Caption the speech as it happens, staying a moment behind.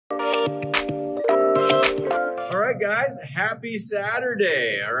guys? Happy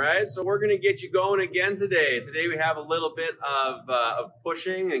Saturday. All right, so we're going to get you going again today. Today we have a little bit of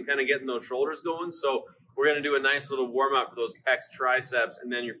pushing and kind of getting those shoulders going. So we're going to do a nice little warm up for those pecs, triceps,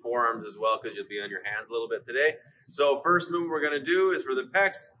 and then your forearms as well, because you'll be on your hands a little bit today. So first movement we're going to do is for the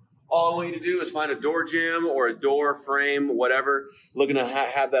pecs. All I want you to do is find a door jamb or a door frame, whatever, looking to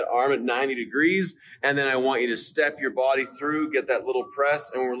have that arm at 90 degrees. And then I want you to step your body through, get that little press.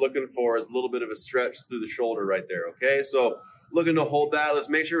 And what we're looking for is a little bit of a stretch through the shoulder right there, okay? So looking to hold that. Let's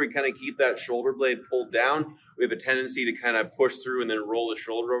make sure we kind of keep that shoulder blade pulled down. We have a tendency to kind of push through and then roll the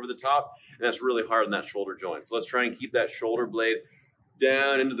shoulder over the top. And that's really hard on that shoulder joint. So let's try and keep that shoulder blade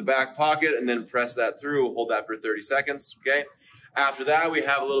down into the back pocket and then press that through. Hold that for 30 seconds, okay? After that, we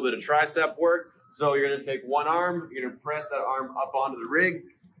have a little bit of tricep work. So you're gonna take one arm, you're gonna press that arm up onto the rig,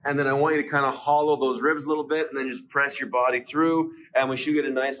 and then I want you to kind of hollow those ribs a little bit and then just press your body through, and we should get a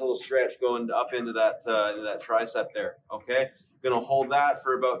nice little stretch going up into that tricep there, okay? Gonna hold that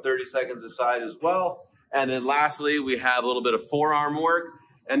for about 30 seconds aside as well. And then lastly, we have a little bit of forearm work,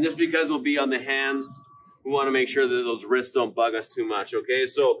 and just because we'll be on the hands, we want to make sure that those wrists don't bug us too much, okay?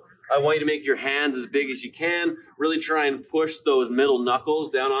 So I want you to make your hands as big as you can. Really try and push those middle knuckles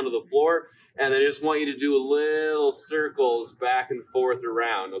down onto the floor. And then I just want you to do little circles back and forth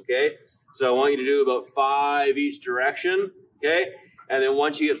around, okay? So I want you to do about 5 each direction, okay? And then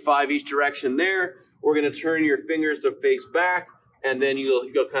once you get 5 each direction there, we're going to turn your fingers to face back, and then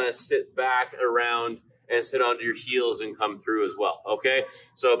you'll kind of sit back around and sit onto your heels and come through as well, okay?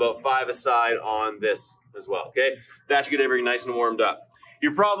 So about 5 aside on this as well, okay? That should get everything nice and warmed up.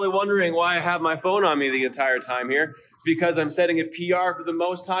 You're probably wondering why I have my phone on me the entire time here. It's because I'm setting a PR for the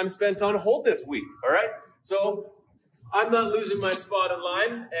most time spent on hold this week, all right? So I'm not losing my spot in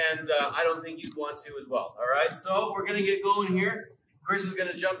line, and I don't think you'd want to as well, all right? So we're gonna get going here. Chris is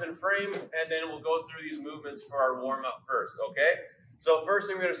gonna jump in frame, and then we'll go through these movements for our warm up first, okay? So first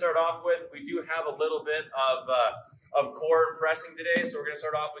thing we're gonna start off with, we do have a little bit of core and pressing today, so we're gonna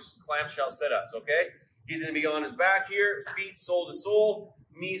start off with just clamshell sit ups, okay? He's going to be on his back here, feet sole to sole,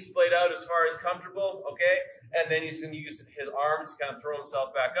 knees splayed out as far as comfortable, okay? And then he's going to use his arms to kind of throw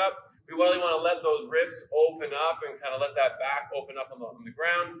himself back up. We really want to let those ribs open up and kind of let that back open up on the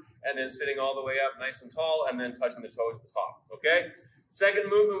ground, and then sitting all the way up nice and tall, and then touching the toes at the top, okay? Second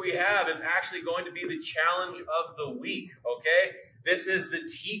movement we have is actually going to be the challenge of the week, okay? This is the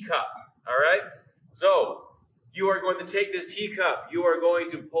teacup, all right? So you are going to take this teacup, you are going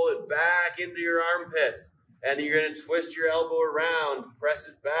to pull it back into your armpits, and then you're going to twist your elbow around, press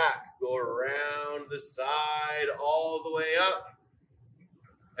it back, go around the side all the way up,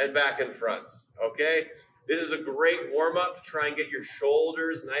 and back in front, okay? This is a great warm-up to try and get your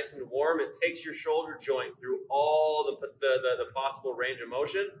shoulders nice and warm. It takes your shoulder joint through all the possible range of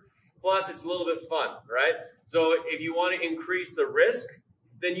motion, plus it's a little bit fun, right? So if you want to increase the risk,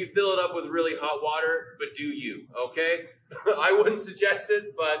 then you fill it up with really hot water, but do you, okay? I wouldn't suggest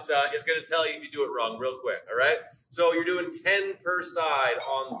it, but it's gonna tell you if you do it wrong real quick, all right? So you're doing 10 per side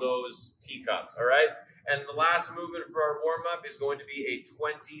on those teacups, all right? And the last movement for our warm-up is going to be a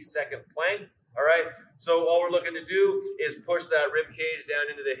 20-second plank, all right? So all we're looking to do is push that rib cage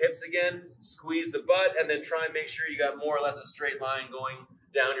down into the hips again, squeeze the butt, and then try and make sure you got more or less a straight line going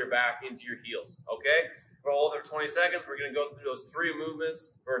down your back into your heels, okay? For all of 20 seconds, we're going to go through those 3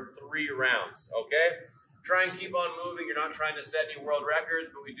 movements for 3 rounds, okay? Try and keep on moving. You're not trying to set any world records,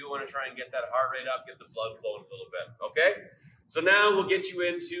 but we do want to try and get that heart rate up, get the blood flowing a little bit, okay? So now we'll get you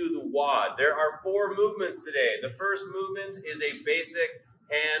into the WOD. There are 4 movements today. The first movement is a basic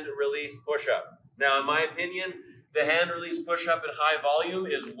hand release push-up. Now, in my opinion, the hand release push-up at high volume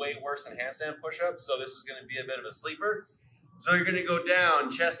is way worse than handstand push-ups, so this is going to be a bit of a sleeper. So you're going to go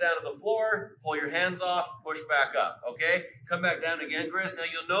down, chest down to the floor, pull your hands off, push back up, okay? Come back down again, Chris. Now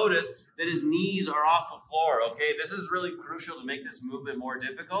you'll notice that his knees are off the floor, okay? This is really crucial to make this movement more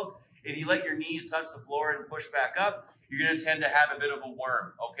difficult. If you let your knees touch the floor and push back up, you're going to tend to have a bit of a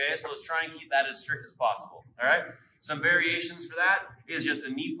worm, okay? So let's try and keep that as strict as possible, all right? Some variations for that is just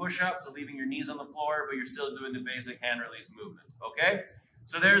a knee push-up, so leaving your knees on the floor, but you're still doing the basic hand release movement, okay?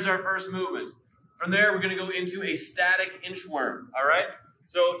 So there's our first movement. From there, we're going to go into a static inchworm, all right?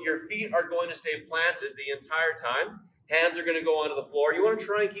 So your feet are going to stay planted the entire time. Hands are going to go onto the floor. You want to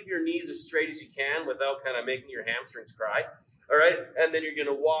try and keep your knees as straight as you can without kind of making your hamstrings cry, all right? And then you're going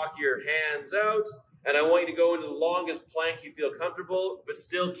to walk your hands out, and I want you to go into the longest plank you feel comfortable, but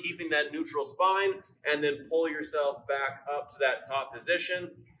still keeping that neutral spine, and then pull yourself back up to that top position,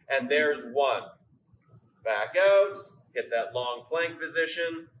 and there's 1. Back out, hit that long plank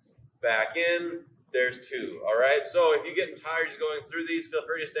position, back in, there's 2, all right? So if you're getting tired just going through these, feel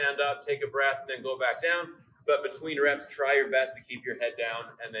free to stand up, take a breath, and then go back down. but between reps, try your best to keep your head down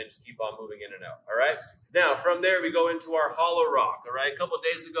and then just keep on moving in and out, all right? Now, from there, we go into our hollow rock, all right? A couple of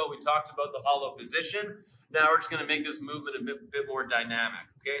days ago, we talked about the hollow position. Now, we're just gonna make this movement a bit more dynamic,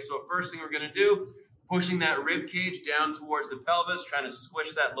 okay? So first thing we're gonna do, pushing that rib cage down towards the pelvis, trying to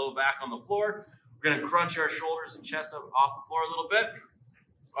squish that low back on the floor. We're gonna crunch our shoulders and chest up off the floor a little bit.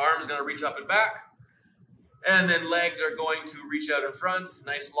 Arms gonna reach up and back. And then legs are going to reach out in front,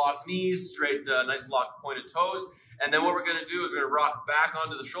 nice locked knees, straight, nice locked pointed toes. And then what we're gonna do is we're gonna rock back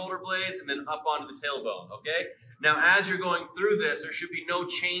onto the shoulder blades and then up onto the tailbone, okay? Now, as you're going through this, there should be no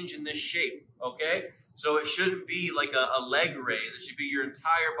change in this shape, okay? So it shouldn't be like a leg raise. It should be your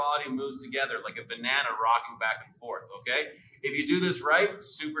entire body moves together like a banana rocking back and forth, okay? If you do this right,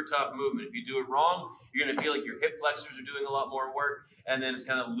 super tough movement. If you do it wrong, you're gonna feel like your hip flexors are doing a lot more work, and then it's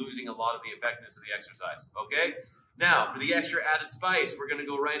kind of losing a lot of the effectiveness of the exercise, okay? Now, for the extra added spice, we're gonna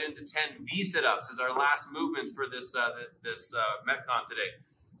go right into 10 V sit-ups as our last movement for this Metcon today.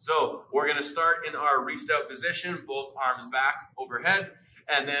 So we're gonna start in our reached out position, both arms back overhead,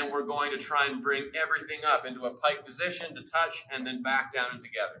 and then we're going to try and bring everything up into a pike position to touch and then back down and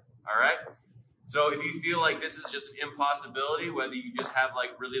together, all right? So if you feel like this is just an impossibility, whether you just have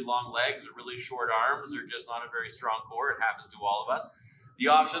like really long legs or really short arms or just not a very strong core, it happens to all of us. The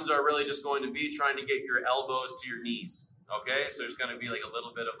options are really just going to be trying to get your elbows to your knees, okay? So there's gonna be like a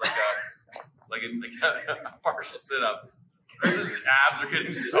little bit of like a partial sit-up. Chris's abs are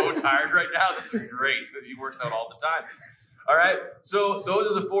getting so tired right now. This is great. He works out all the time. All right, so those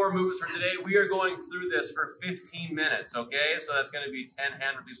are the 4 movements for today. We are going through this for 15 minutes, okay? So that's gonna be 10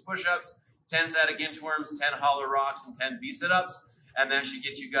 hand release push-ups, 10 static inchworms, 10 hollow rocks, and 10 V sit-ups, and that should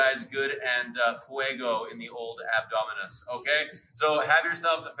get you guys good and fuego in the old abdominis, okay? So have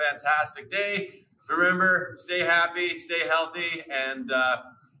yourselves a fantastic day. Remember, stay happy, stay healthy, and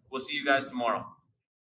we'll see you guys tomorrow.